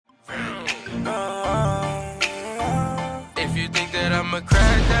if you think that I'ma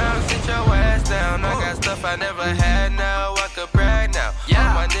crack down, sit your ass down. I got stuff I never had now, I could brag now.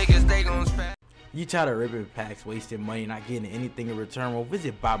 Yeah, my niggas, they gon' spaz. You tired of ripping packs, wasting money, not getting anything in return? Well,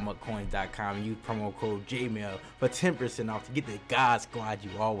 visit buymuckcoins.com and use promo code Jmell for 10% off to get the God Squad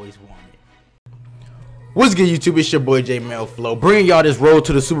you always wanted. What's good, YouTube? It's your boy Jmellflo, bringing y'all this road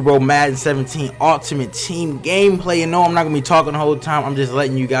to the Super Bowl Madden 17 Ultimate Team gameplay. And no, I'm not gonna be talking the whole time. I'm just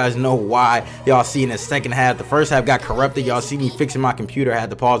letting you guys know why. Y'all see in the second half, the first half got corrupted. Y'all see me fixing my computer. I had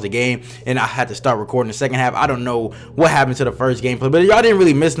to pause the game and I had to start recording the second half. I don't know what happened to the first gameplay, but y'all didn't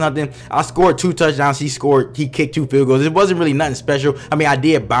really miss nothing. I scored 2 touchdowns. He kicked 2 field goals. It wasn't really nothing special. I mean, I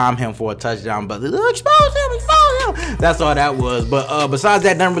did bomb him for a touchdown, but expose him. That's all that was. But besides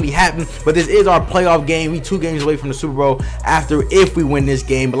that, nothing really happened. But this is our playoff game. We 2 games away from the Super Bowl after if we win this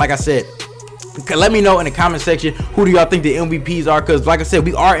game. But like I said, let me know in the comment section who do y'all think the MVPs are, because like I said,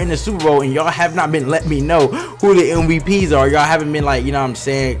 we are in the Super Bowl and y'all have not been letting me know who the MVPs are. Y'all haven't been like, you know what I'm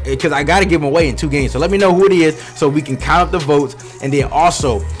saying, because I gotta give them away in 2 games. So let me know who it is so we can count up the votes. And then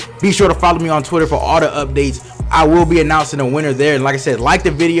also be sure to follow me on Twitter for all the updates. I will be announcing a winner there. And like I said, like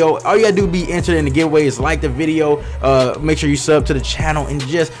the video. All you gotta do to be entered in the giveaway is like the video, make sure you sub to the channel, and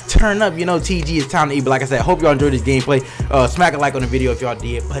just turn up. You know, TG, it's time to eat. But like I said, I hope y'all enjoyed this gameplay. Smack a like on the video if y'all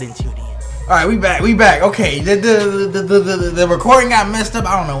did. But until then, all right, we back. Okay, the recording got messed up.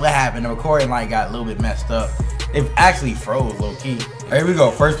 I don't know what happened. The recording like got a little bit messed up. It actually froze low key. Here we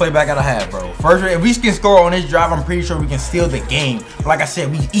go. First play back out of half, bro. First, if we can score on this drive, I'm pretty sure we can steal the game. But like I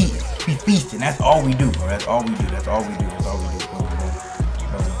said, we eat, we feasting. That's all we do, bro. That's all we do. That's all we do. That's all we do. Boom,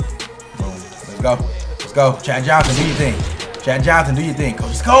 boom, boom. Let's go. Chad Johnson, do your thing. Chad Johnson, do your thing, coach.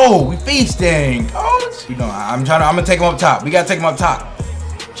 Let's go. We feasting, coach. You know, I'm gonna take him up top. We gotta take him up top.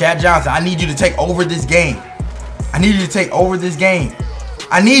 Chad Johnson, I need you to take over this game. I need you to take over this game.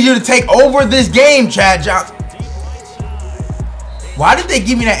 I need you to take over this game, Chad Johnson. Why did they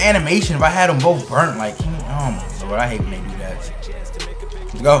give me that animation if I had them both burnt? Like, oh my lord, I hate when they do that.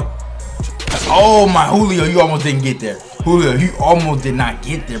 Let's go. Oh my, Julio, you almost didn't get there. Julio, you almost did not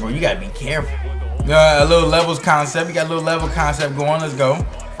get there, bro. You gotta be careful. A little levels concept. We got a little level concept going. Let's go.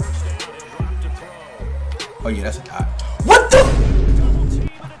 Oh yeah, that's a dot. What the?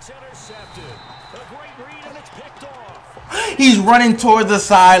 He's running towards the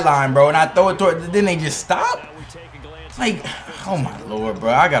sideline, bro, and I throw it toward. Then they just stop. Like, oh my lord,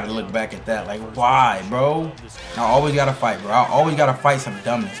 bro. I gotta look back at that. Like, why, bro? I always gotta fight, bro. I always gotta fight some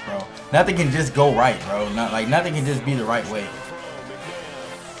dumbness, bro. Nothing can just go right, bro. Nothing can just be the right way.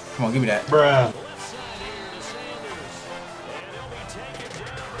 Come on, give me that, bruh.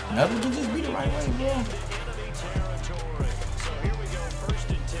 Nothing can just be the right way, bro.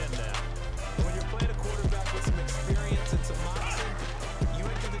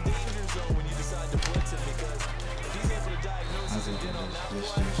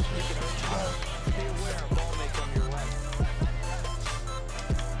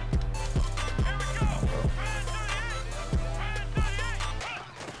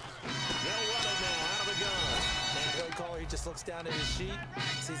 Just looks down at his sheet,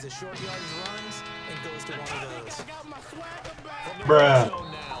 sees the short yardage runs, and goes to one of those. Bruh.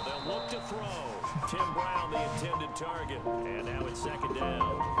 They'll look to throw. Tim Brown, the intended target, and now it's 2nd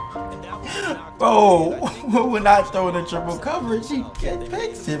down. Bro, we're not throwing the triple coverage. He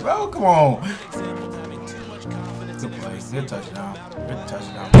picks it, bro. Come on. Good play. Good touchdown. Good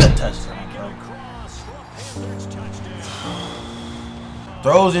touchdown. Good touchdown, bro.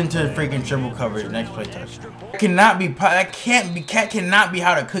 Throws into freaking triple coverage. Next play touchdown. Cannot be. That cannot be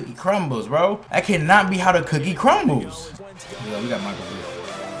how the cookie crumbles, bro. That cannot be how the cookie crumbles. Yeah, we got Michael.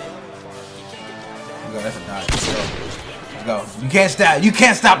 We got that's a dot. Let's go. You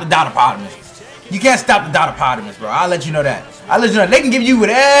can't stop the dotopotamus. You can't stop the dotopotamus, bro. I'll let you know that. I'll let you know. They can give you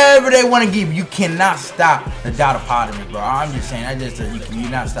whatever they want to give you. You cannot stop the dotopotamus, bro. I'm just saying.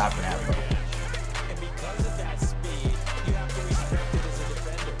 You're not stopping that, bro.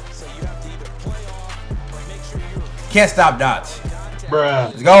 Can't stop dots. Bruh.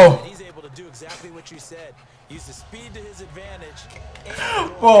 Let's go. He's able to do exactly what you said. Use the speed to his advantage.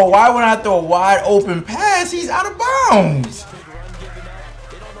 Bro, why would I throw a wide open pass? He's out of bounds.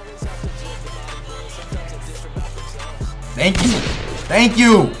 Thank you. Thank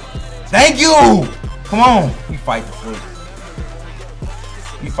you. Thank you. Come on. We fight the fluke.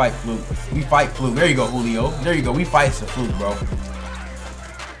 We fight fluke. We fight fluke. There you go, Julio. There you go. We fight the fluke, bro.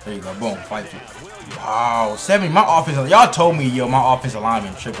 There you go. Boom. Fight fluke. Wow, 70. My offense, y'all told me, yo, my offensive line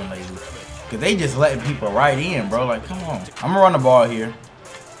been tripping lately. Cause they just letting people right in, bro. Like, come on. I'm gonna run the ball here.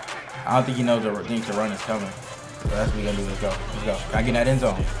 I don't think he knows thinks the run is coming. So that's what we gonna do. Let's go. Let's go. Can I get that end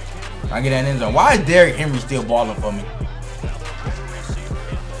zone? Can I get that end zone? Why is Derrick Henry still balling for me?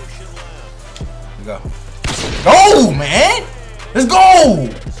 Let's go. Go, man. Let's go.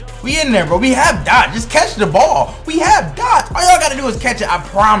 We in there, bro. We have dots. Just catch the ball. We have dots. All y'all gotta do is catch it. I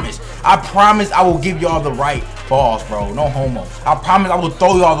promise. I promise I will give y'all the right balls, bro. No homo. I promise I will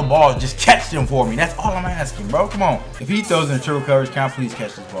throw y'all the balls. Just catch them for me. That's all I'm asking, bro. Come on. If he throws in triple coverage, can I please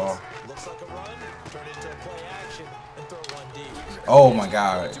catch this ball? Oh my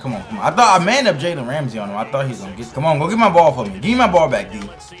God. Come on, come on. I thought I manned up Jalen Ramsey on him. I thought he was gonna get. Come on, go get my ball for me. Give me my ball back, D.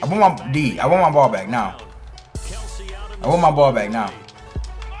 I want my ball back now. I want my ball back now.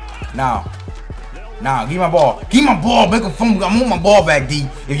 Now, give me my ball. Give me my ball. Make a fumble. I want my ball back, D.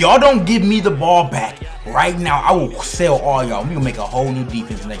 If y'all don't give me the ball back right now, I will sell all y'all. We gonna make a whole new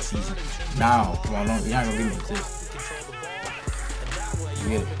defense next season. Now, come on, you're not gonna give me this. You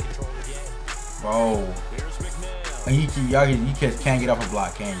get it, bro. And you can't get off a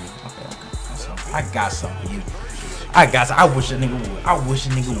block, can you? Okay. I got something for you. I wish a nigga would. I wish a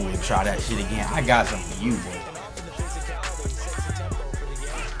nigga would try that shit again. I got something for you, boy.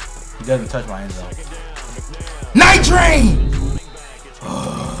 He doesn't touch my end zone. Night Train!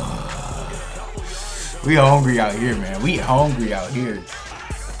 We hungry out here, man. We hungry out here.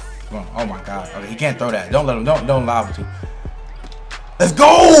 Come on. Oh my God. Okay, he can't throw that. Don't let him. Don't allow him to. Let's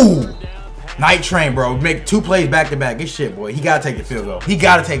go! Night Train, bro. Make 2 plays back to back. Good shit, boy. He gotta take the field goal. He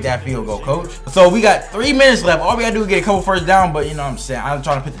gotta take that field goal, coach. So we got 3 minutes left. All we gotta do is get a couple first down, but you know what I'm saying. I'm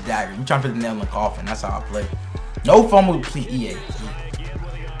trying to put the dagger. I'm trying to put the nail in the coffin. That's how I play. No fumble, please, EA.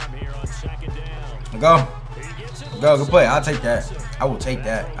 Go. Good play. I'll take that. I will take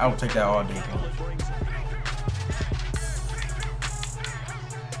that. I will take that all day, coach.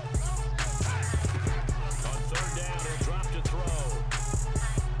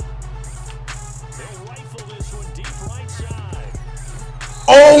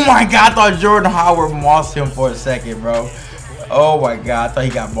 Oh my God, I thought Jordan Howard mossed him for a second, bro. Oh my God, I thought he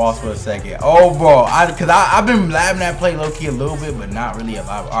got mossed for a second. Oh, bro, I've been labbing that play low-key a little bit, but not really a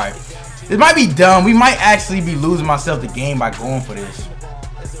lot. All right, this might be dumb. We might actually be losing myself the game by going for this.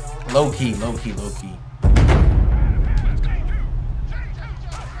 Low-key. Low-key,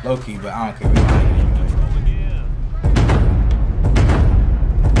 but I don't care. We don't have it.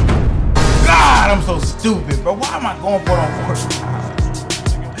 God, I'm so stupid, bro. Why am I going for it on 4th?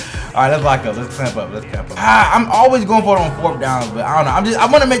 All right, let's lock up. Let's clamp up. I'm always going for it on 4th downs, but I don't know. I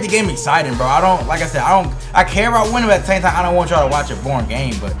want to make the game exciting, bro. Like I said, I care about winning, but at the same time, I don't want y'all to watch a boring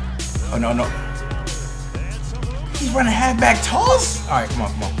game. But oh no. He's running halfback toss. All right, come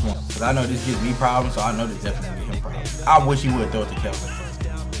on. Because I know this gives me problems, so I know this definitely gives him problems. I wish he would throw it to Kelvin.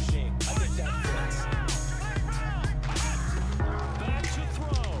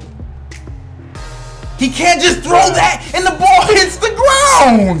 He can't just throw that and the ball hits the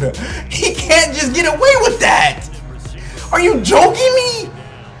ground. He can't just get away with that. Are you joking me?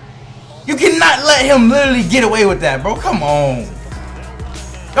 You cannot let him literally get away with that, bro. Come on.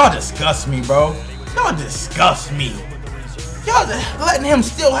 Y'all disgust me, bro. Y'all disgust me. Y'all letting him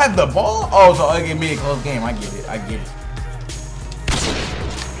still have the ball? Oh, so it can be a close game. I get it.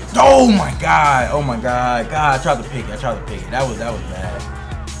 Oh my God. God, I tried to pick it. That was bad.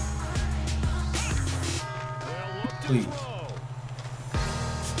 Please.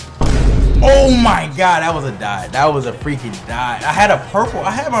 Oh my God, that was a dot. That was a freaking dot. I had a purple.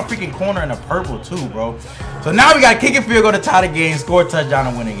 I had my freaking corner in a purple too, bro. So now we got to kick a field goal to tie the game, score a touchdown,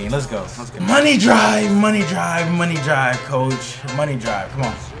 and win the game. Let's go. Money drive, coach. Money drive. Come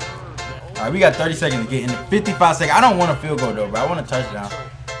on. All right, we got 30 seconds to get in. 55 seconds. I don't want a field goal though, bro. I want a touchdown.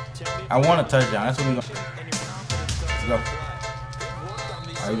 That's what we gonna. Let's go.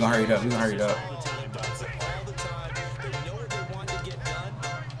 All right, we gonna hurry it up.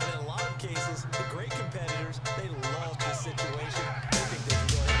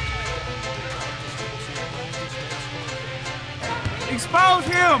 Expose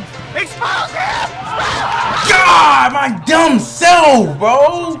him! God, my dumb self,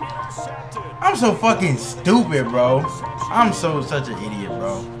 bro. I'm so fucking stupid, bro. I'm such an idiot,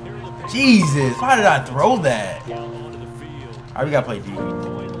 bro. Jesus, why did I throw that? Alright, we gotta play D.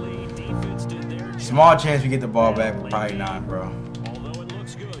 Small chance we get the ball back, but probably not, bro.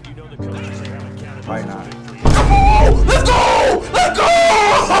 Probably not. Come on! Let's go!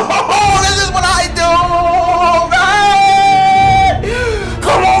 This is what I do! Right?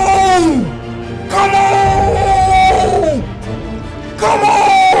 Come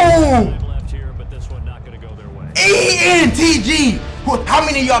on! ENTG! How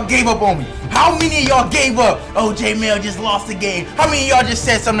many of y'all gave up on me? How many of y'all gave up? Oh, Jmell just lost the game. How many of y'all just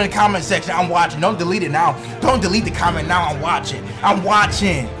said something in the comment section? I'm watching. Don't delete it now. Don't delete the comment now. I'm watching.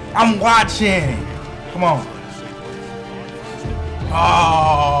 Come on.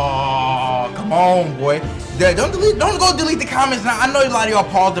 Oh, come Come on, boy. Don't go delete the comments now. I know a lot of y'all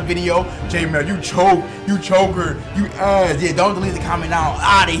paused the video. Jmell, you choker, you ass. Yeah, don't delete the comment now.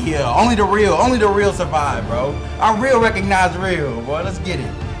 Out of here. Only the real survive, bro. I real recognize real, boy. Let's get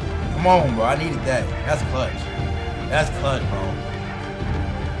it. Come on, bro. I needed that. That's clutch. That's clutch, bro.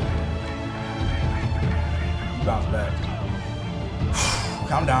 Bounce back.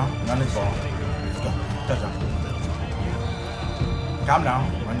 Calm down. Run this ball. Let's go. Touchdown. Calm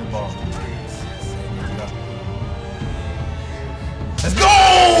down. Run the ball. Let's go!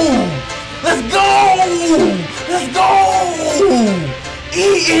 Let's go! Let's go!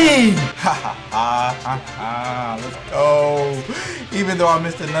 Eating! Ha ha ha ha! Let's go! Even though I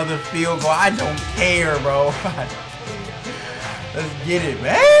missed another field goal, I don't care, bro. Let's get it,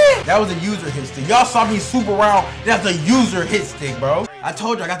 man. That was a user hit stick. Y'all saw me swoop around. That's a user hit stick, bro. I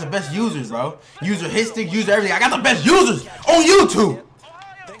told you I got the best users, bro. User hit stick, user everything. I got the best users on YouTube.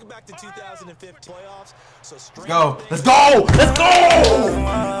 Think back to 2015 playoffs. So Let's go. Let's go. Let's go.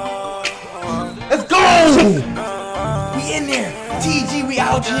 Let's go. We in there. TG, we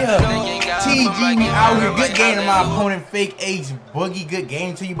out here. TG, we out here. Good game to my opponent, Fake H Boogie. Good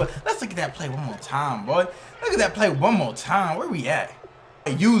game to you. But let's look at that play one more time, boy. Look at that play one more time. Where we at?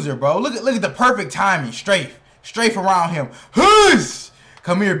 User, bro. Look at the perfect timing. Strafe around him. Hush!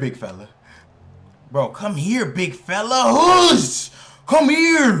 Come here, big fella. Bro, come here, big fella. Hush! Come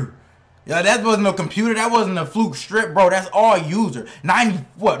here. Yeah, that wasn't no computer. That wasn't a fluke strip, bro. That's all user.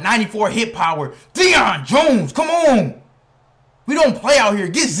 94 hit power. Deion Jones, come on. We don't play out here.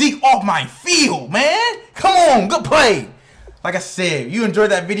 Get Zeke off my field, man. Come on, good play. Like I said, you enjoyed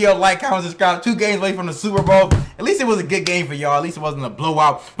that video, like, comment, subscribe. 2 games away from the Super Bowl. At least it was a good game for y'all. At least it wasn't a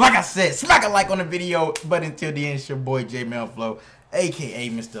blowout. Like I said, smack a like on the video. But until the end, it's your boy Jmellflo, a.k.a.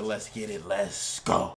 Mr. Let's Get It. Let's go.